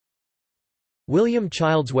William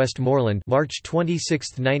Childs Westmoreland (March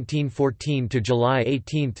 26, 1914 to July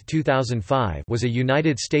 18, 2005) was a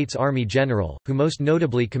United States Army general, who most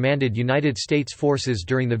notably commanded United States forces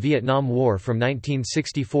during the Vietnam War from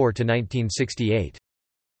 1964 to 1968.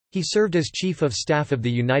 He served as Chief of Staff of the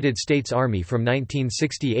United States Army from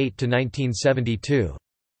 1968 to 1972.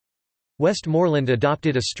 Westmoreland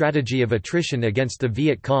adopted a strategy of attrition against the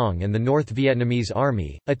Viet Cong and the North Vietnamese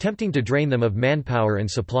Army, attempting to drain them of manpower and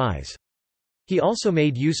supplies. He also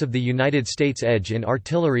made use of the United States edge in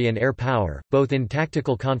artillery and air power, both in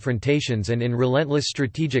tactical confrontations and in relentless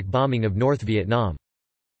strategic bombing of North Vietnam.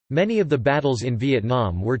 Many of the battles in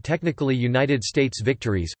Vietnam were technically United States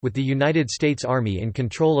victories, with the United States Army in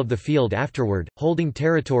control of the field afterward. Holding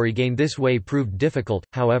territory gained this way proved difficult,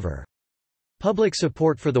 however. Public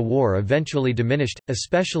support for the war eventually diminished,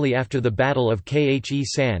 especially after the Battle of Khe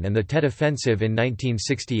Sanh and the Tet Offensive in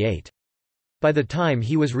 1968. By the time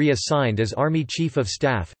he was reassigned as Army Chief of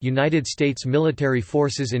Staff, United States military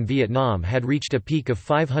forces in Vietnam had reached a peak of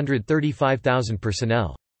 535,000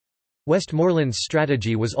 personnel. Westmoreland's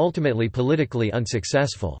strategy was ultimately politically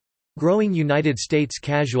unsuccessful. Growing United States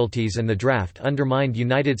casualties and the draft undermined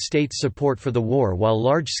United States support for the war, while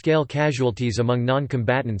large-scale casualties among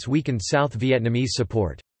non-combatants weakened South Vietnamese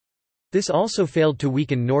support. This also failed to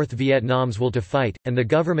weaken North Vietnam's will to fight, and the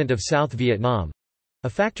government of South Vietnam—a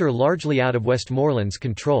factor largely out of Westmoreland's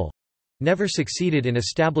control—never succeeded in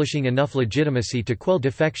establishing enough legitimacy to quell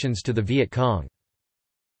defections to the Viet Cong.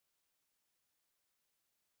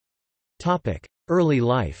 Early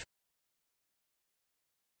life.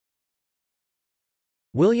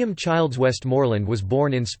 William Childs Westmoreland was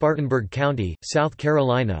born in Spartanburg County, South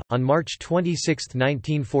Carolina, on March 26,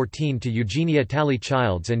 1914 to Eugenia Tally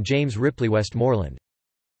Childs and James Ripley Westmoreland.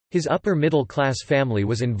 His upper-middle-class family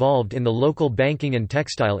was involved in the local banking and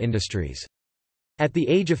textile industries. At the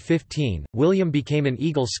age of 15, William became an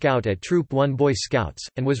Eagle Scout at Troop 1 Boy Scouts,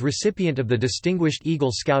 and was recipient of the Distinguished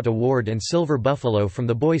Eagle Scout Award and Silver Buffalo from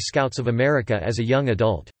the Boy Scouts of America as a young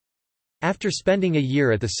adult. After spending a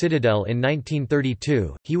year at the Citadel in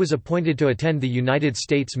 1932, he was appointed to attend the United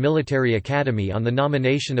States Military Academy on the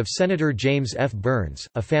nomination of Senator James F. Burns,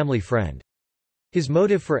 a family friend. His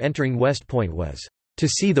motive for entering West Point was, "to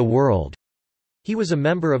see the world." He was a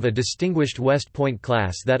member of a distinguished West Point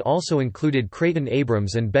class that also included Creighton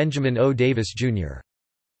Abrams and Benjamin O. Davis, Jr.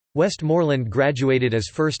 Westmoreland graduated as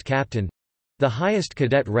first captain—the highest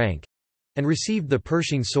cadet rank—and received the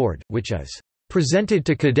Pershing Sword, which is presented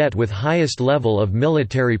to cadet with highest level of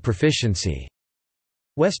military proficiency.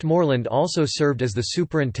 Westmoreland also served as the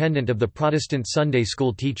superintendent of the Protestant Sunday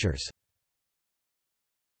school teachers.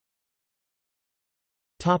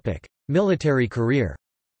 Military career.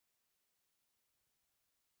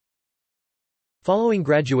 Following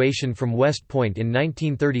graduation from West Point in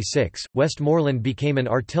 1936, Westmoreland became an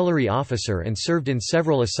artillery officer and served in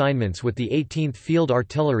several assignments with the 18th Field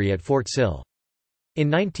Artillery at Fort Sill. In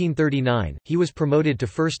 1939, he was promoted to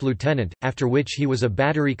first lieutenant, after which he was a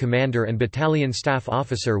battery commander and battalion staff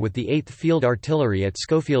officer with the 8th Field Artillery at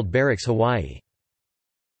Schofield Barracks, Hawaii.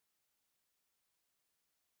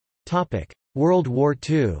 World War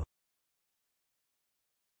II.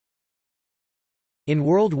 In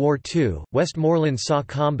World War II, Westmoreland saw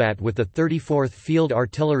combat with the 34th Field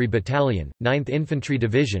Artillery Battalion, 9th Infantry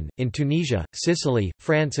Division, in Tunisia, Sicily,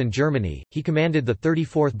 France and Germany. He commanded the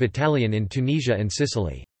 34th Battalion in Tunisia and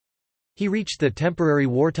Sicily. He reached the temporary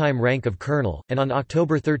wartime rank of colonel, and on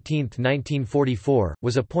October 13, 1944,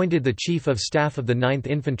 was appointed the Chief of Staff of the 9th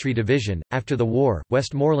Infantry Division. After the war,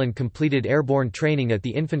 Westmoreland completed airborne training at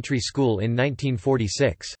the infantry school in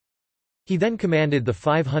 1946. He then commanded the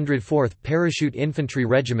 504th Parachute Infantry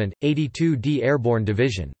Regiment, 82d Airborne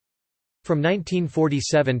Division. From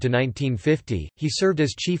 1947 to 1950, he served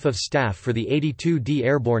as Chief of Staff for the 82d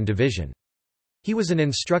Airborne Division. He was an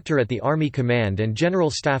instructor at the Army Command and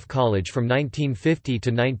General Staff College from 1950 to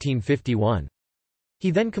 1951.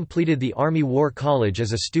 He then completed the Army War College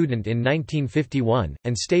as a student in 1951,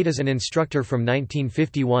 and stayed as an instructor from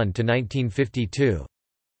 1951 to 1952.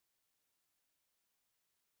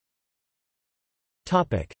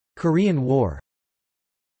 Korean War.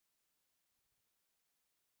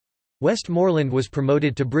 Westmoreland was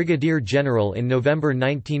promoted to brigadier general in November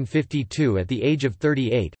 1952 at the age of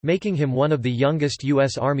 38, making him one of the youngest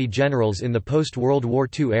U.S. Army generals in the post-World War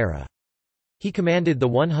II era. He commanded the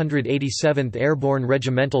 187th Airborne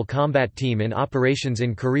Regimental Combat Team in operations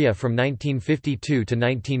in Korea from 1952 to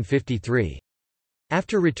 1953.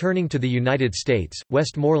 After returning to the United States,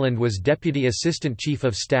 Westmoreland was Deputy Assistant Chief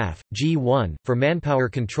of Staff, G1, for manpower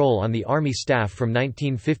control on the Army staff from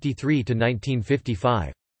 1953 to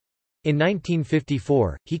 1955. In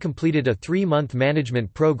 1954, he completed a 3-month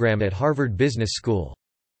management program at Harvard Business School.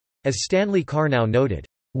 As Stanley Carnow noted,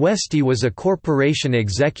 "Westy was a corporation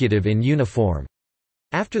executive in uniform."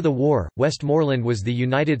 After the war, Westmoreland was the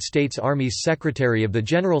United States Army's Secretary of the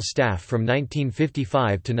General Staff from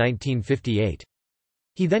 1955 to 1958.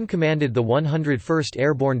 He then commanded the 101st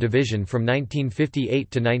Airborne Division from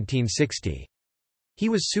 1958 to 1960. He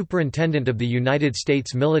was Superintendent of the United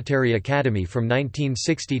States Military Academy from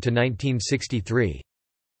 1960 to 1963.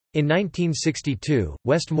 In 1962,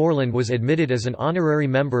 Westmoreland was admitted as an honorary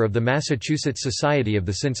member of the Massachusetts Society of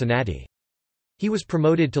the Cincinnati. He was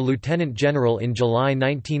promoted to lieutenant general in July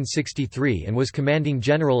 1963 and was commanding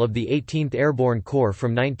general of the 18th Airborne Corps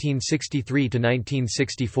from 1963 to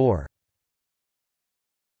 1964.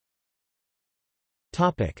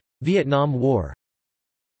 Vietnam War.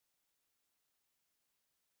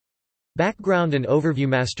 Background and overview.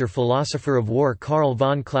 Master philosopher of war Karl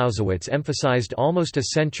von Clausewitz emphasized almost a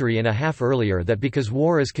century and a half earlier that because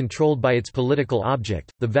war is controlled by its political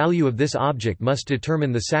object, the value of this object must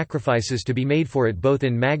determine the sacrifices to be made for it both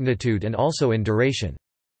in magnitude and also in duration.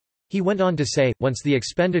 He went on to say, once the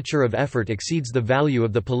expenditure of effort exceeds the value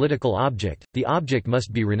of the political object, the object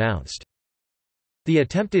must be renounced. The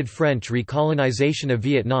attempted French recolonization of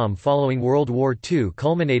Vietnam following World War II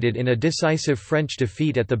culminated in a decisive French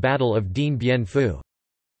defeat at the Battle of Dien Bien Phu.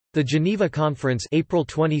 The Geneva Conference April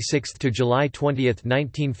 26 to July 20,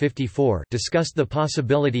 1954 discussed the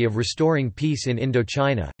possibility of restoring peace in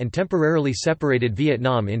Indochina, and temporarily separated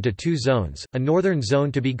Vietnam into two zones, a northern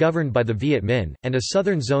zone to be governed by the Viet Minh, and a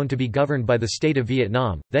southern zone to be governed by the State of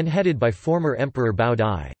Vietnam, then headed by former Emperor Bao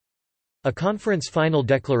Dai. A conference final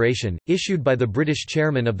declaration, issued by the British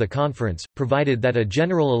chairman of the conference, provided that a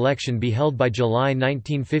general election be held by July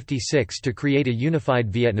 1956 to create a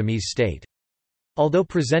unified Vietnamese state. Although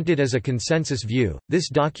presented as a consensus view, this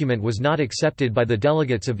document was not accepted by the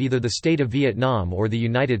delegates of either the State of Vietnam or the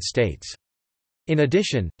United States. In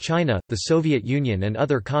addition, China, the Soviet Union and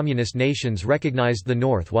other communist nations recognized the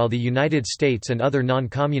North while the United States and other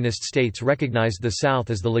non-communist states recognized the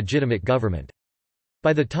South as the legitimate government.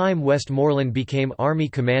 By the time Westmoreland became Army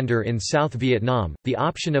commander in South Vietnam, the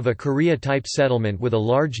option of a Korea-type settlement with a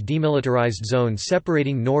large demilitarized zone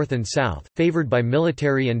separating North and South, favored by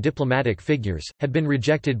military and diplomatic figures, had been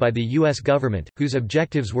rejected by the U.S. government, whose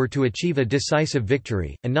objectives were to achieve a decisive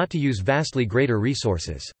victory, and not to use vastly greater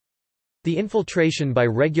resources. The infiltration by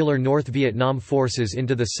regular North Vietnam forces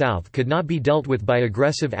into the South could not be dealt with by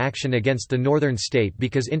aggressive action against the northern state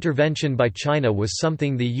because intervention by China was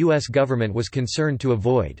something the U.S. government was concerned to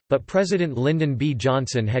avoid, but President Lyndon B.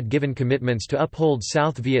 Johnson had given commitments to uphold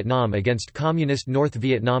South Vietnam against Communist North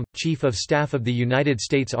Vietnam. Chief of Staff of the United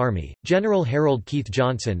States Army, General Harold Keith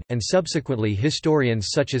Johnson, and subsequently historians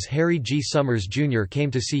such as Harry G. Summers Jr.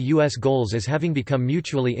 came to see U.S. goals as having become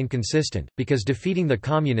mutually inconsistent, because defeating the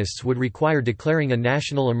Communists would require declaring a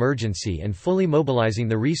national emergency and fully mobilizing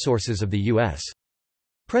the resources of the U.S.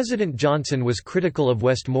 President Johnson was critical of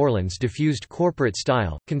Westmoreland's diffused corporate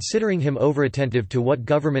style, considering him overattentive to what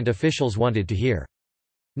government officials wanted to hear.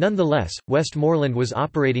 Nonetheless, Westmoreland was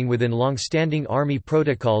operating within long-standing Army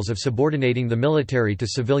protocols of subordinating the military to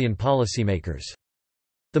civilian policymakers.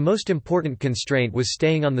 The most important constraint was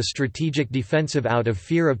staying on the strategic defensive out of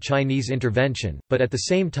fear of Chinese intervention, but at the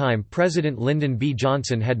same time President Lyndon B.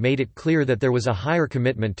 Johnson had made it clear that there was a higher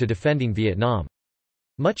commitment to defending Vietnam.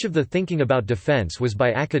 Much of the thinking about defense was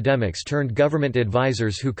by academics turned government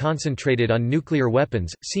advisors who concentrated on nuclear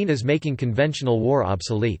weapons, seen as making conventional war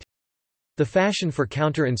obsolete. The fashion for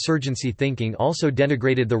counterinsurgency thinking also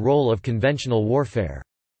denigrated the role of conventional warfare.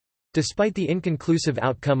 Despite the inconclusive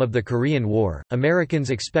outcome of the Korean War, Americans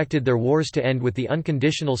expected their wars to end with the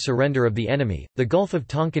unconditional surrender of the enemy. The Gulf of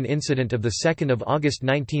Tonkin incident of 2 August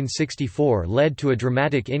 1964 led to a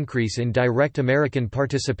dramatic increase in direct American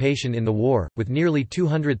participation in the war, with nearly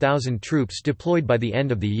 200,000 troops deployed by the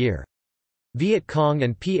end of the year. Viet Cong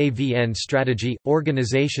and PAVN strategy,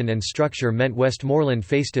 organization and structure meant Westmoreland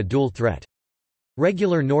faced a dual threat.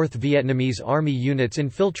 Regular North Vietnamese Army units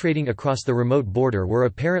infiltrating across the remote border were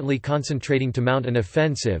apparently concentrating to mount an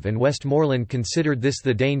offensive, and Westmoreland considered this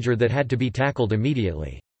the danger that had to be tackled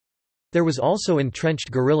immediately. There was also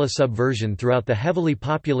entrenched guerrilla subversion throughout the heavily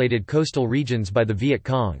populated coastal regions by the Viet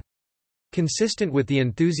Cong. Consistent with the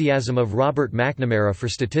enthusiasm of Robert McNamara for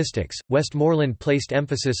statistics, Westmoreland placed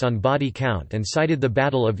emphasis on body count and cited the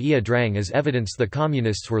Battle of Ia Drang as evidence the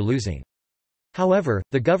Communists were losing. However,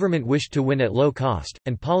 the government wished to win at low cost,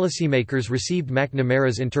 and policymakers received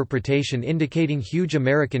McNamara's interpretation indicating huge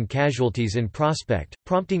American casualties in prospect,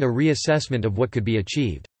 prompting a reassessment of what could be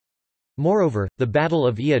achieved. Moreover, the Battle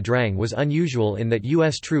of Ia Drang was unusual in that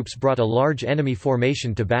U.S. troops brought a large enemy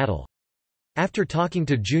formation to battle. After talking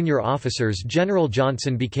to junior officers, General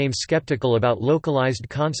Johnson became skeptical about localized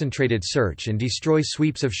concentrated search and destroy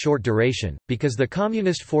sweeps of short duration, because the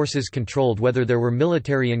Communist forces controlled whether there were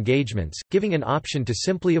military engagements, giving an option to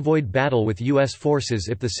simply avoid battle with U.S. forces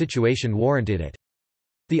if the situation warranted it.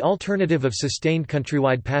 The alternative of sustained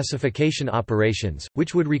countrywide pacification operations,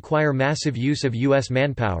 which would require massive use of U.S.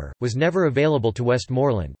 manpower, was never available to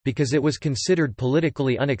Westmoreland, because it was considered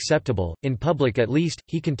politically unacceptable. In public at least,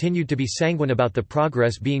 he continued to be sanguine about the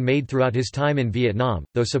progress being made throughout his time in Vietnam,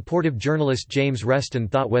 though supportive journalist James Reston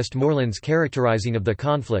thought Westmoreland's characterizing of the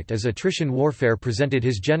conflict as attrition warfare presented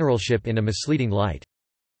his generalship in a misleading light.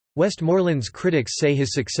 Westmoreland's critics say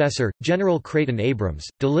his successor, General Creighton Abrams,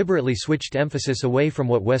 deliberately switched emphasis away from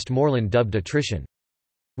what Westmoreland dubbed attrition.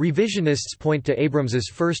 Revisionists point to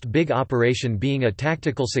Abrams's first big operation being a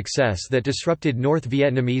tactical success that disrupted North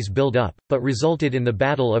Vietnamese build-up, but resulted in the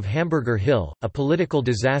Battle of Hamburger Hill, a political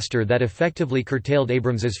disaster that effectively curtailed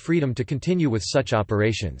Abrams's freedom to continue with such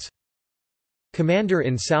operations. Commander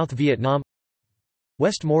in South Vietnam.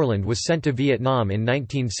 Westmoreland was sent to Vietnam in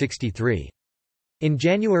 1963. In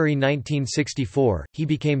January 1964, he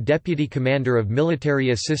became Deputy Commander of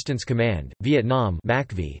Military Assistance Command, Vietnam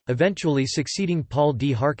 (MACV), eventually succeeding Paul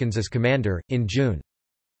D. Harkins as commander. In June,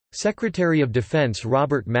 Secretary of Defense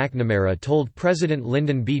Robert McNamara told President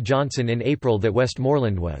Lyndon B. Johnson in April that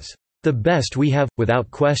Westmoreland was the best we have,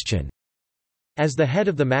 without question. As the head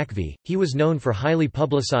of the MACV, he was known for highly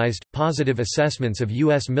publicized, positive assessments of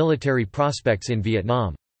U.S. military prospects in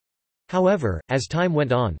Vietnam. However, as time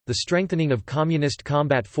went on, the strengthening of Communist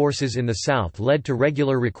combat forces in the South led to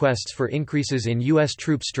regular requests for increases in U.S.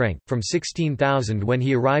 troop strength, from 16,000 when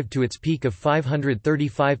he arrived to its peak of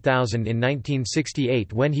 535,000 in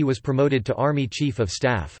 1968 when he was promoted to Army Chief of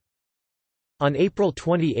Staff. On April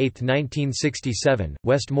 28, 1967,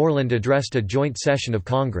 Westmoreland addressed a joint session of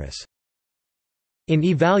Congress. In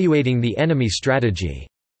evaluating the enemy strategy,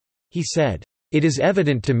 he said, "It is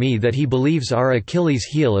evident to me that he believes our Achilles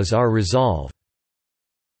heel is our resolve.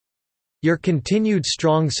 Your continued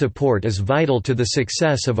strong support is vital to the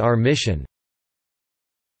success of our mission.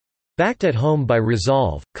 Backed at home by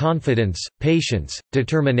resolve, confidence, patience,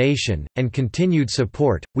 determination, and continued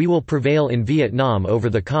support, we will prevail in Vietnam over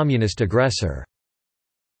the communist aggressor."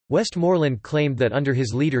 Westmoreland claimed that under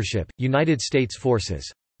his leadership, United States forces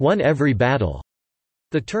won every battle.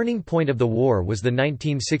 The turning point of the war was the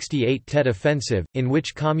 1968 Tet Offensive, in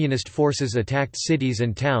which Communist forces attacked cities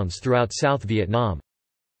and towns throughout South Vietnam.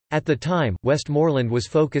 At the time, Westmoreland was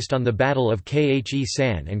focused on the Battle of Khe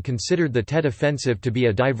Sanh and considered the Tet Offensive to be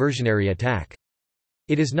a diversionary attack.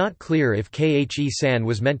 It is not clear if Khe Sanh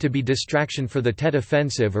was meant to be distraction for the Tet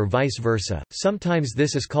Offensive or vice versa. Sometimes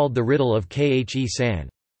this is called the riddle of Khe Sanh.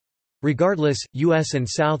 Regardless, U.S. and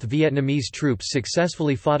South Vietnamese troops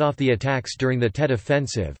successfully fought off the attacks during the Tet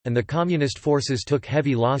Offensive, and the Communist forces took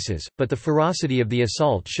heavy losses, but the ferocity of the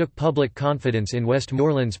assault shook public confidence in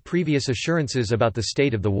Westmoreland's previous assurances about the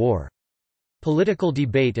state of the war. Political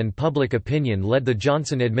debate and public opinion led the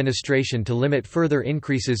Johnson administration to limit further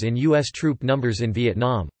increases in U.S. troop numbers in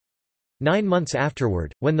Vietnam. 9 months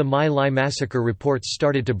afterward, when the My Lai massacre reports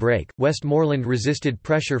started to break, Westmoreland resisted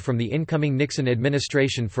pressure from the incoming Nixon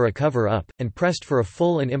administration for a cover-up, and pressed for a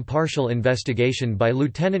full and impartial investigation by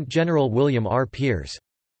Lieutenant General William R. Pierce.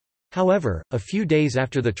 However, a few days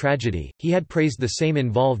after the tragedy, he had praised the same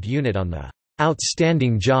involved unit on the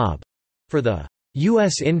 "outstanding job" for the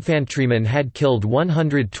U.S. infantrymen had killed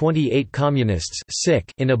 128 communists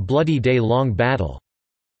sick in a bloody day-long battle.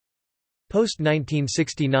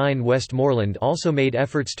 Post-1969 Westmoreland also made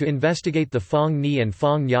efforts to investigate the Phoong Nhi and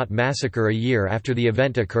Phoong Nhot massacre a year after the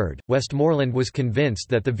event occurred. Westmoreland was convinced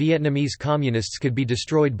that the Vietnamese Communists could be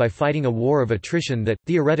destroyed by fighting a war of attrition that,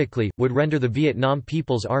 theoretically, would render the Vietnam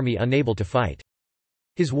People's Army unable to fight.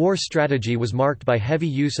 His war strategy was marked by heavy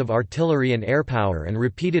use of artillery and air power and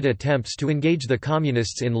repeated attempts to engage the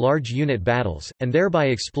Communists in large unit battles, and thereby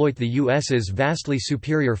exploit the U.S.'s vastly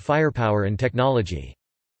superior firepower and technology.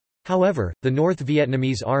 However, the North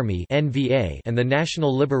Vietnamese Army (NVA) and the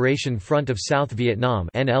National Liberation Front of South Vietnam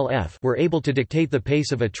 (NLF) were able to dictate the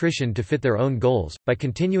pace of attrition to fit their own goals. By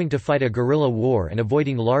continuing to fight a guerrilla war and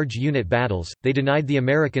avoiding large unit battles, they denied the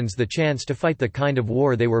Americans the chance to fight the kind of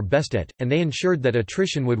war they were best at, and they ensured that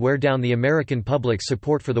attrition would wear down the American public's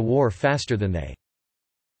support for the war faster than they.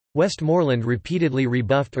 Westmoreland repeatedly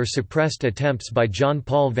rebuffed or suppressed attempts by John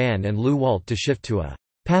Paul Vann and Lew Walt to shift to a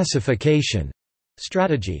pacification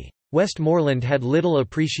strategy. Westmoreland had little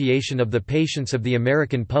appreciation of the patience of the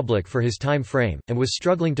American public for his time frame, and was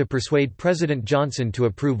struggling to persuade President Johnson to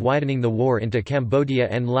approve widening the war into Cambodia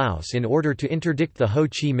and Laos in order to interdict the Ho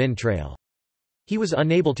Chi Minh Trail. He was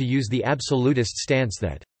unable to use the absolutist stance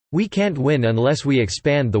that, "We can't win unless we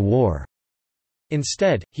expand the war."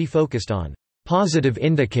 Instead, he focused on positive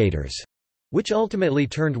indicators, which ultimately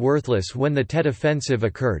turned worthless when the Tet Offensive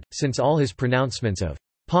occurred, since all his pronouncements of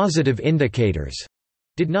positive indicators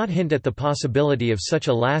did not hint at the possibility of such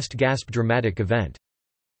a last-gasp dramatic event.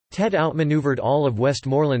 Tet outmaneuvered all of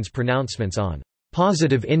Westmoreland's pronouncements on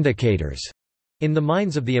positive indicators in the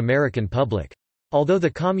minds of the American public. Although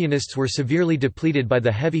the Communists were severely depleted by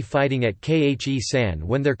the heavy fighting at Khe Sanh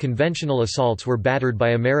when their conventional assaults were battered by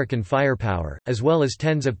American firepower, as well as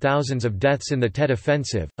tens of thousands of deaths in the Tet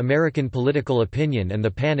Offensive, American political opinion and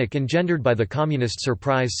the panic engendered by the Communist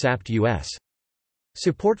surprise sapped U.S.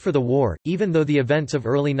 support for the war, even though the events of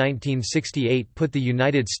early 1968 put the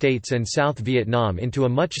United States and South Vietnam into a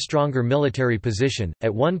much stronger military position.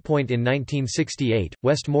 At one point in 1968,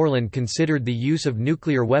 Westmoreland considered the use of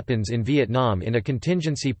nuclear weapons in Vietnam in a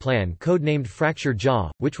contingency plan codenamed Fracture Jaw,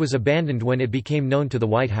 which was abandoned when it became known to the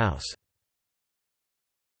White House.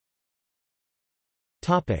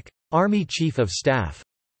 Topic: Army Chief of Staff.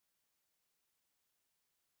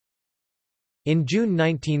 In June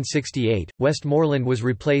 1968, Westmoreland was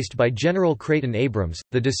replaced by General Creighton Abrams,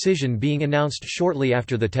 the decision being announced shortly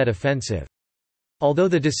after the Tet Offensive. Although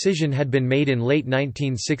the decision had been made in late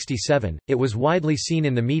 1967, it was widely seen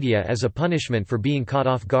in the media as a punishment for being caught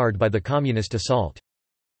off guard by the Communist assault.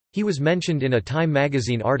 He was mentioned in a Time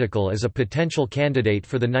magazine article as a potential candidate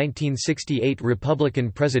for the 1968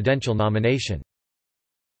 Republican presidential nomination.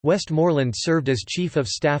 Westmoreland served as Chief of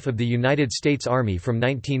Staff of the United States Army from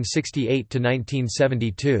 1968 to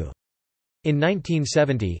 1972. In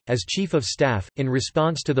 1970, as Chief of Staff, in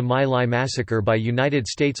response to the My Lai massacre by United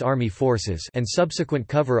States Army forces and subsequent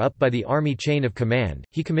cover-up by the Army chain of command,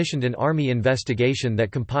 he commissioned an Army investigation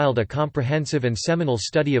that compiled a comprehensive and seminal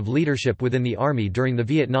study of leadership within the Army during the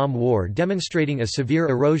Vietnam War, demonstrating a severe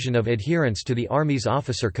erosion of adherence to the Army's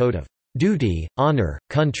officer code of duty, honor,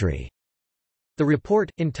 country. The report,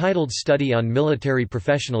 entitled Study on Military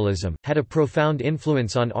Professionalism, had a profound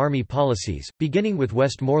influence on Army policies, beginning with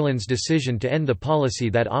Westmoreland's decision to end the policy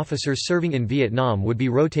that officers serving in Vietnam would be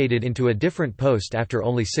rotated into a different post after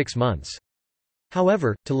only 6 months.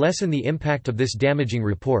 However, to lessen the impact of this damaging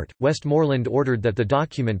report, Westmoreland ordered that the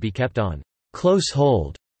document be kept on close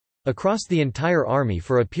hold across the entire Army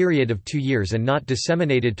for a period of 2 years and not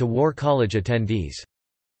disseminated to War College attendees.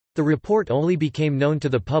 The report only became known to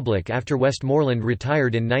the public after Westmoreland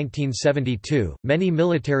retired in 1972. Many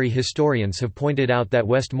military historians have pointed out that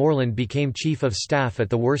Westmoreland became Chief of Staff at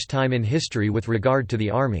the worst time in history with regard to the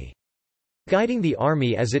Army. Guiding the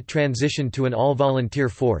Army as it transitioned to an all-volunteer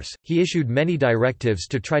force, he issued many directives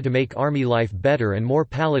to try to make Army life better and more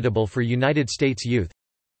palatable for United States youth,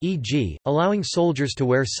 e.g., allowing soldiers to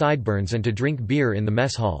wear sideburns and to drink beer in the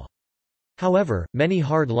mess hall. However, many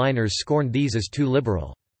hard-liners scorned these as too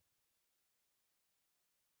liberal.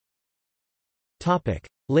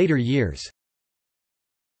 Later years.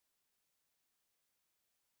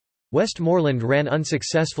 Westmoreland ran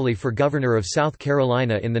unsuccessfully for governor of South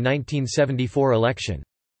Carolina in the 1974 election.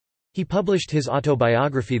 He published his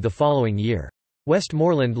autobiography the following year.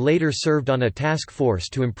 Westmoreland later served on a task force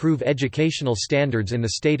to improve educational standards in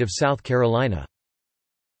the state of South Carolina.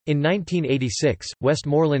 In 1986,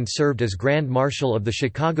 Westmoreland served as Grand Marshal of the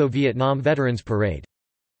Chicago Vietnam Veterans Parade.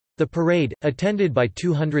 The parade, attended by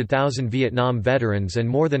 200,000 Vietnam veterans and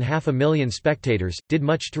more than 500,000 spectators, did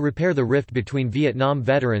much to repair the rift between Vietnam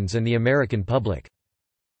veterans and the American public.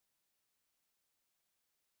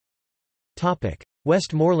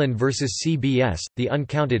 Westmoreland vs. CBS, The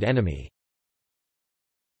Uncounted Enemy.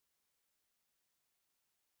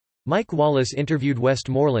 Mike Wallace interviewed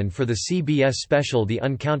Westmoreland for the CBS special The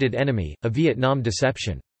Uncounted Enemy, A Vietnam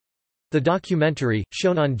Deception. The documentary,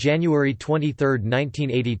 shown on January 23,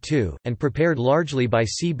 1982, and prepared largely by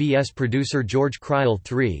CBS producer George Cryle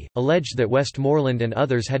III, alleged that Westmoreland and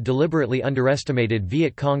others had deliberately underestimated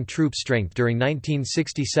Viet Cong troop strength during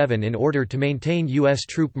 1967 in order to maintain U.S.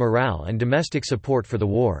 troop morale and domestic support for the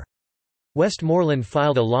war. Westmoreland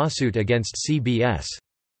filed a lawsuit against CBS.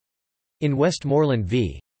 In Westmoreland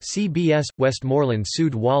v. CBS, Westmoreland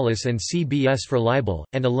sued Wallace and CBS for libel,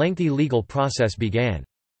 and a lengthy legal process began.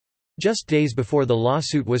 Just days before the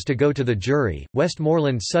lawsuit was to go to the jury,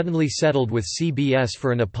 Westmoreland suddenly settled with CBS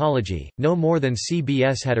for an apology, no more than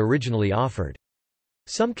CBS had originally offered.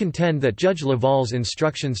 Some contend that Judge Laval's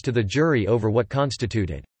instructions to the jury over what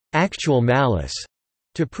constituted actual malice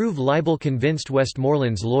To prove libel convinced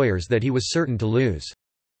Westmoreland's lawyers that he was certain to lose.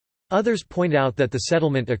 Others point out that the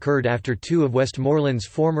settlement occurred after two of Westmoreland's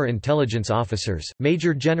former intelligence officers,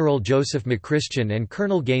 Major General Joseph McChristian and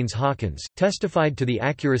Colonel Gaines Hawkins, testified to the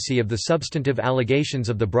accuracy of the substantive allegations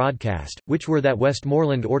of the broadcast, which were that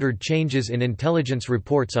Westmoreland ordered changes in intelligence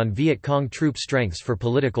reports on Viet Cong troop strengths for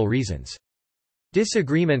political reasons.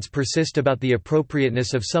 Disagreements persist about the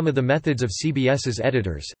appropriateness of some of the methods of CBS's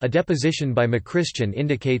editors. A deposition by McChristian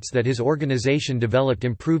indicates that his organization developed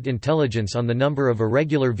improved intelligence on the number of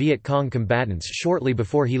irregular Viet Cong combatants shortly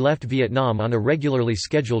before he left Vietnam on a regularly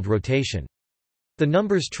scheduled rotation. The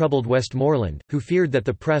numbers troubled Westmoreland, who feared that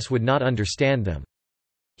the press would not understand them.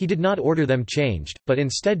 He did not order them changed, but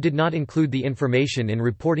instead did not include the information in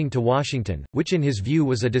reporting to Washington, which in his view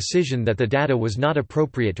was a decision that the data was not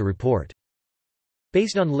appropriate to report.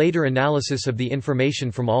 Based on later analysis of the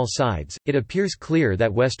information from all sides, it appears clear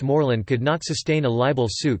that Westmoreland could not sustain a libel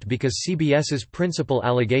suit because CBS's principal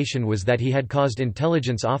allegation was that he had caused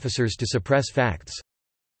intelligence officers to suppress facts.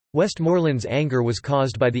 Westmoreland's anger was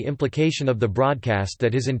caused by the implication of the broadcast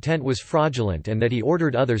that his intent was fraudulent and that he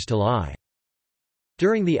ordered others to lie.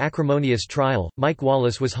 During the acrimonious trial, Mike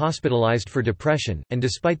Wallace was hospitalized for depression, and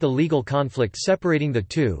despite the legal conflict separating the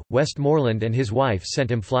two, Westmoreland and his wife sent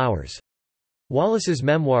him flowers. Wallace's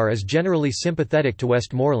memoir is generally sympathetic to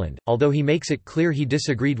Westmoreland, although he makes it clear he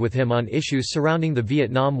disagreed with him on issues surrounding the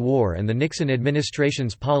Vietnam War and the Nixon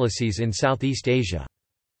administration's policies in Southeast Asia.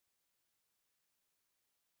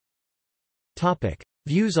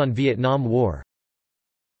 Views on Vietnam War.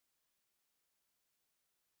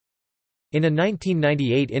 In a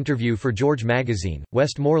 1998 interview for George magazine,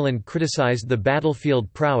 Westmoreland criticized the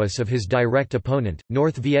battlefield prowess of his direct opponent,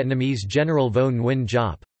 North Vietnamese General Vo Nguyen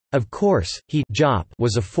Giap. Of course, he Giap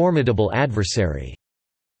was a formidable adversary.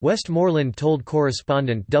 Westmoreland told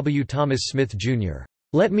correspondent W. Thomas Smith, Jr.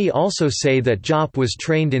 Let me also say that Giap was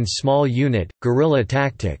trained in small unit, guerrilla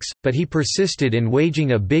tactics, but he persisted in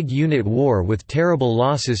waging a big unit war with terrible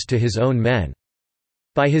losses to his own men.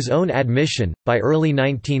 By his own admission, by early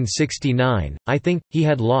 1969, I think, he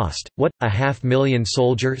had lost, what, 500,000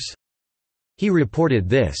 soldiers? He reported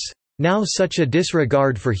this. Now such a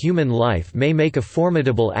disregard for human life may make a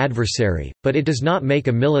formidable adversary, but it does not make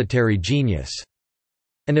a military genius.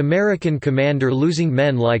 An American commander losing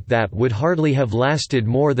men like that would hardly have lasted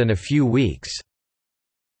more than a few weeks.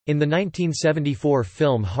 In the 1974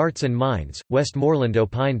 film Hearts and Minds, Westmoreland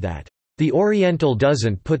opined that, "The Oriental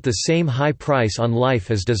doesn't put the same high price on life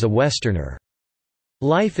as does a Westerner.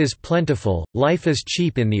 Life is plentiful, life is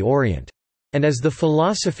cheap in the Orient. And as the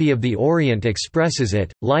philosophy of the Orient expresses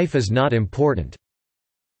it, life is not important."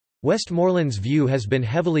 Westmoreland's view has been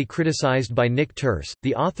heavily criticized by Nick Turse,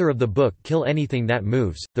 the author of the book Kill Anything That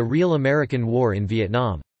Moves, The Real American War in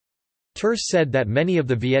Vietnam. Turse said that many of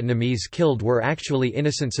the Vietnamese killed were actually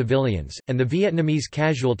innocent civilians, and the Vietnamese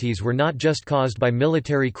casualties were not just caused by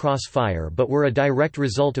military crossfire but were a direct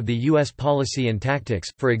result of the U.S. policy and tactics,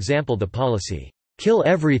 for example the policy, "Kill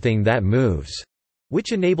everything that moves,"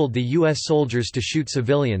 which enabled the U.S. soldiers to shoot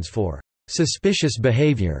civilians for suspicious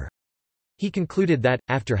behavior. He concluded that,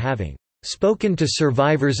 after having spoken to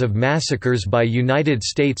survivors of massacres by United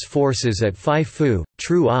States forces at Phi Phu,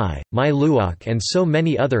 Tru I, My Luoc and so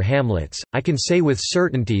many other hamlets, I can say with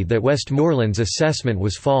certainty that Westmoreland's assessment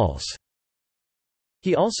was false.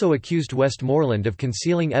 He also accused Westmoreland of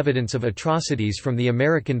concealing evidence of atrocities from the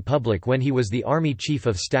American public when he was the Army Chief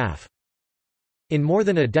of Staff. In more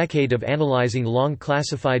than a decade of analyzing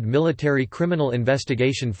long-classified military criminal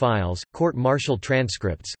investigation files, court-martial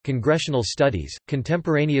transcripts, congressional studies,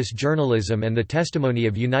 contemporaneous journalism and the testimony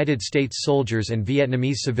of United States soldiers and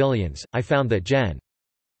Vietnamese civilians, I found that Gen.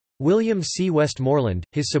 William C. Westmoreland,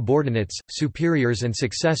 his subordinates, superiors and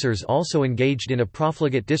successors also engaged in a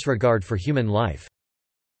profligate disregard for human life.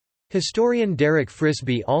 Historian Derek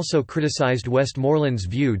Frisby also criticized Westmoreland's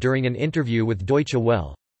view during an interview with Deutsche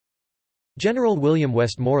Welle. General William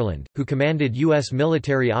Westmoreland, who commanded U.S.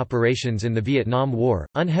 military operations in the Vietnam War,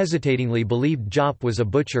 unhesitatingly believed Giap was a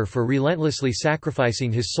butcher for relentlessly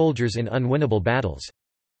sacrificing his soldiers in unwinnable battles.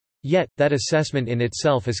 Yet, that assessment in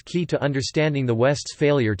itself is key to understanding the West's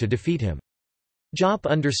failure to defeat him. Giap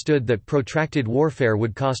understood that protracted warfare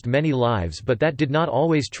would cost many lives, but that did not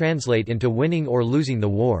always translate into winning or losing the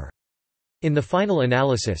war. In the final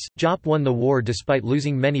analysis, Giap won the war despite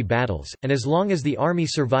losing many battles, and as long as the army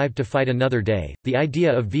survived to fight another day, the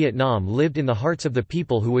idea of Vietnam lived in the hearts of the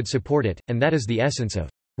people who would support it, and that is the essence of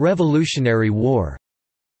Revolutionary War.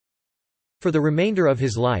 For the remainder of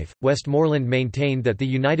his life, Westmoreland maintained that the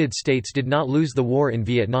United States did not lose the war in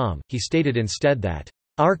Vietnam. He stated instead that,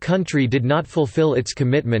 "Our country did not fulfill its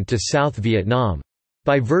commitment to South Vietnam.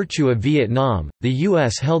 By virtue of Vietnam, the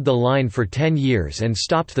U.S. held the line for 10 years and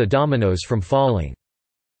stopped the dominoes from falling.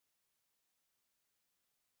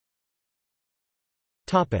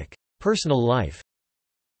 Personal life.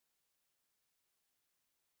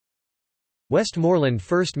 Westmoreland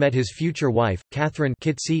first met his future wife, Catherine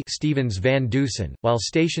Kitsy Stevens Van Dusen, while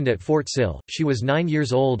stationed at Fort Sill. She was 9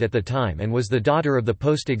 years old at the time and was the daughter of the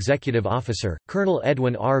post executive officer, Colonel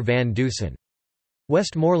Edwin R. Van Dusen.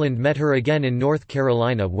 Westmoreland met her again in North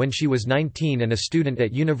Carolina when she was 19 and a student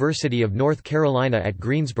at University of North Carolina at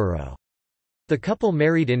Greensboro. The couple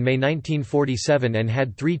married in May 1947 and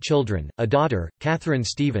had 3 children, a daughter, Catherine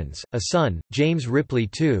Stevens, a son, James Ripley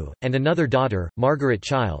II, and another daughter, Margaret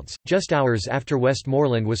Childs. Just hours after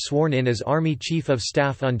Westmoreland was sworn in as Army Chief of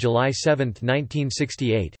Staff on July 7,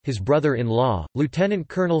 1968, his brother-in-law, Lieutenant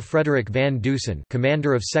Colonel Frederick Van Dusen,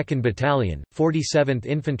 commander of 2nd Battalion, 47th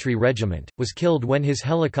Infantry Regiment, was killed when his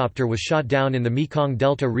helicopter was shot down in the Mekong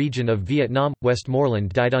Delta region of Vietnam.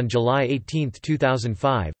 Westmoreland died on July 18,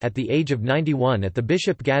 2005, at the age of 91 at the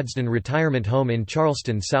Bishop Gadsden Retirement Home in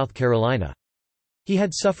Charleston, South Carolina. He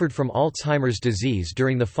had suffered from Alzheimer's disease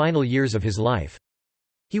during the final years of his life.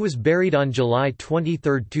 He was buried on July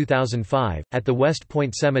 23, 2005, at the West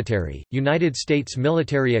Point Cemetery, United States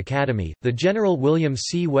Military Academy. The General William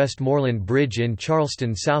C. Westmoreland Bridge in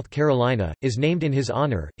Charleston, South Carolina, is named in his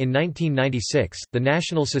honor. In 1996, the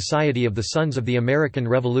National Society of the Sons of the American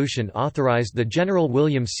Revolution authorized the General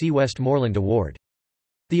William C. Westmoreland Award.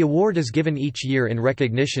 The award is given each year in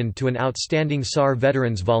recognition to an outstanding SAR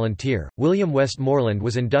veterans volunteer. William Westmoreland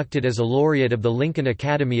was inducted as a laureate of the Lincoln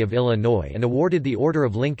Academy of Illinois and awarded the Order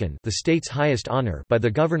of Lincoln, the state's highest honor, by the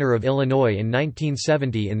Governor of Illinois in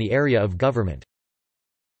 1970 in the area of government.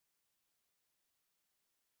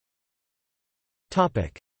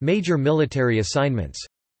 Topic: Major military assignments.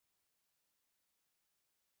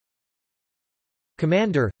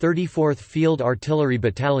 Commander, 34th Field Artillery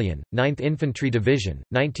Battalion, 9th Infantry Division,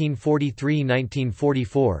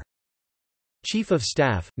 1943–1944. Chief of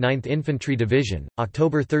Staff, 9th Infantry Division,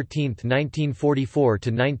 October 13, 1944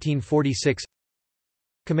 to 1946.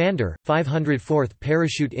 Commander, 504th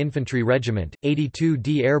Parachute Infantry Regiment,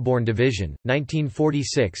 82d Airborne Division,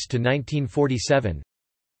 1946 to 1947.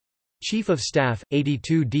 Chief of Staff,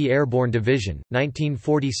 82d Airborne Division,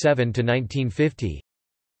 1947 to 1950.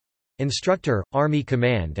 Instructor, Army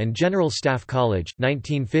Command and General Staff College,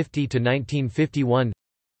 1950 to 1951.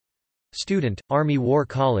 Student, Army War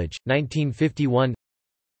College, 1951.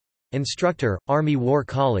 Instructor, Army War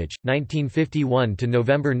College, 1951 to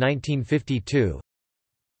November 1952.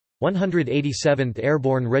 187th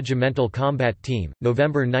Airborne Regimental Combat Team,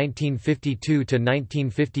 November 1952 to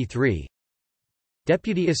 1953.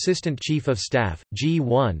 Deputy Assistant Chief of Staff,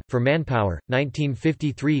 G1, for Manpower,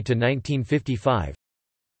 1953 to 1955.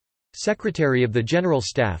 Secretary of the General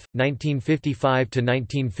Staff, 1955 to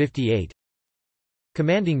 1958.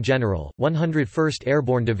 Commanding General, 101st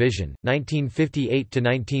Airborne Division, 1958 to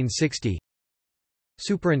 1960.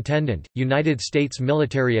 Superintendent, United States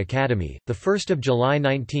Military Academy, the 1st of July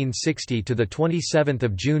 1960 to the 27th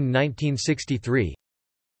of June 1963.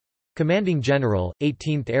 Commanding General,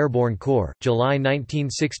 18th Airborne Corps, July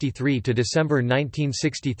 1963 to December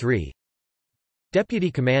 1963.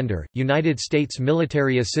 Deputy Commander, United States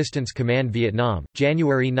Military Assistance Command Vietnam,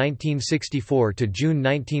 January 1964 to June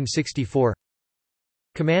 1964.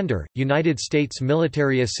 Commander, United States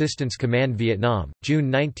Military Assistance Command Vietnam,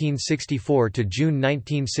 June 1964 to June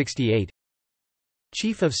 1968.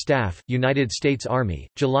 Chief of Staff, United States Army,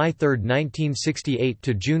 July 3, 1968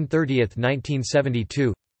 to June 30,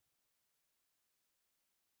 1972.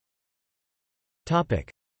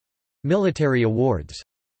 Topic: Military awards.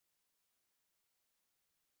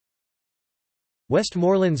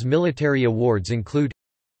 Westmoreland's military awards include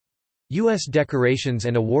U.S. decorations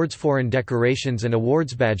and awards, foreign decorations and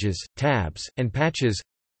awards, badges, tabs, and patches,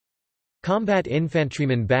 Combat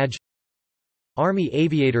Infantryman Badge, Army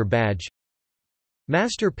Aviator Badge,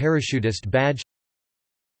 Master Parachutist Badge,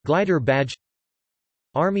 Glider Badge,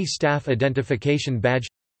 Army Staff Identification Badge,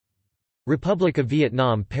 Republic of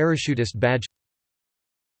Vietnam Parachutist Badge.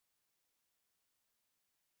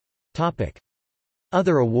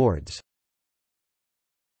 Other awards.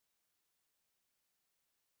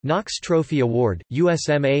 Knox Trophy Award,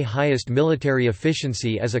 USMA Highest Military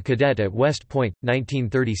Efficiency as a Cadet at West Point,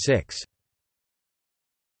 1936.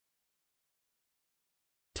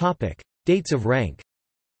 Dates of rank.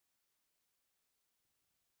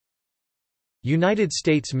 United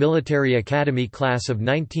States Military Academy Class of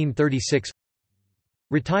 1936.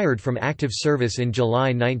 Retired from active service in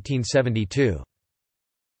July 1972.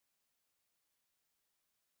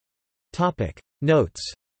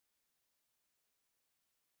 Notes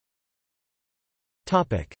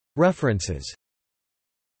References.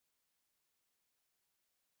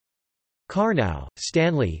 Karnow,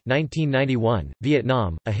 Stanley 1991,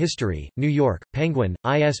 Vietnam, A History, New York, Penguin,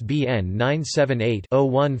 ISBN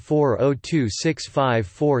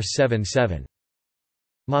 978-0140265477.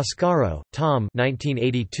 Mascaro, Tom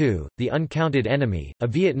 1982, The Uncounted Enemy, A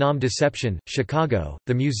Vietnam Deception, Chicago,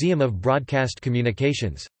 The Museum of Broadcast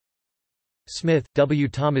Communications. Smith, W.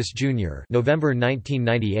 Thomas, Jr. November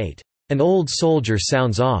 1998. An Old Soldier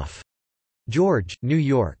Sounds Off. George, New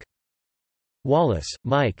York. Wallace,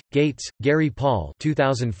 Mike, Gates, Gary Paul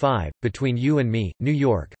 2005, Between You and Me, New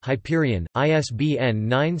York, Hyperion, ISBN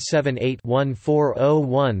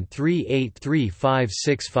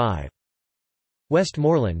 978-1401383565.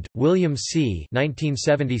 Westmoreland, William C.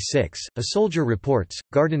 1976, A Soldier Reports,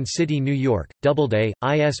 Garden City, New York, Doubleday,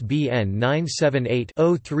 ISBN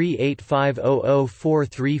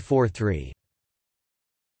 978-0385004343.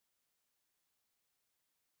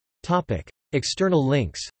 External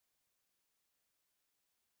links.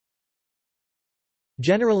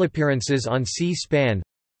 General appearances on C-SPAN.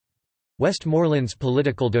 Westmoreland's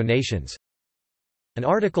political donations. An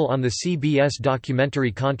article on the CBS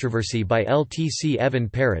documentary Controversy by LTC Evan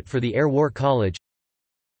Parrott for the Air War College.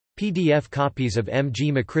 PDF copies of M. G.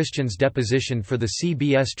 McChristian's deposition for the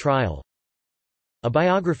CBS trial. A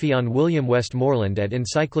biography on William Westmoreland at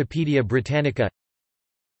Encyclopaedia Britannica.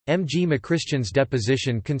 M. G. McChristian's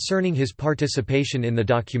deposition concerning his participation in the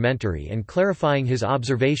documentary and clarifying his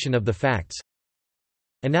observation of the facts.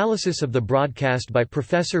 Analysis of the broadcast by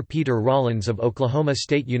Professor Peter Rollins of Oklahoma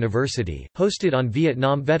State University, hosted on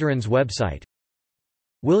Vietnam Veterans website.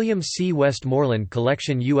 William C. Westmoreland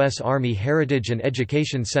Collection, U.S. Army Heritage and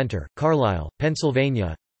Education Center, Carlisle,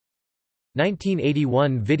 Pennsylvania.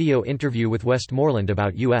 1981 video interview with Westmoreland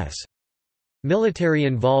about U.S. military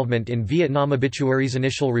involvement in Vietnam. Obituaries.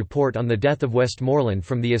 Initial report on the death of Westmoreland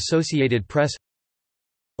from the Associated Press.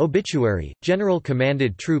 Obituary, General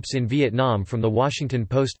Commanded Troops in Vietnam from The Washington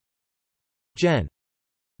Post. Gen.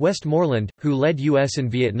 Westmoreland, who led U.S. in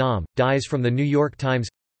Vietnam, dies from The New York Times.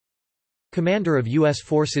 Commander of U.S.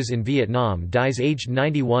 Forces in Vietnam dies aged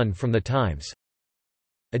 91 from The Times.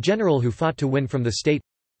 A general who fought to win from the state.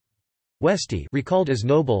 Westy recalled as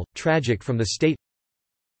noble, tragic from the state.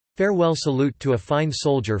 Farewell salute to a fine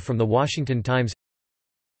soldier from The Washington Times.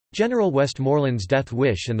 General Westmoreland's death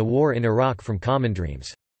wish and the war in Iraq from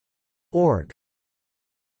commondreams.org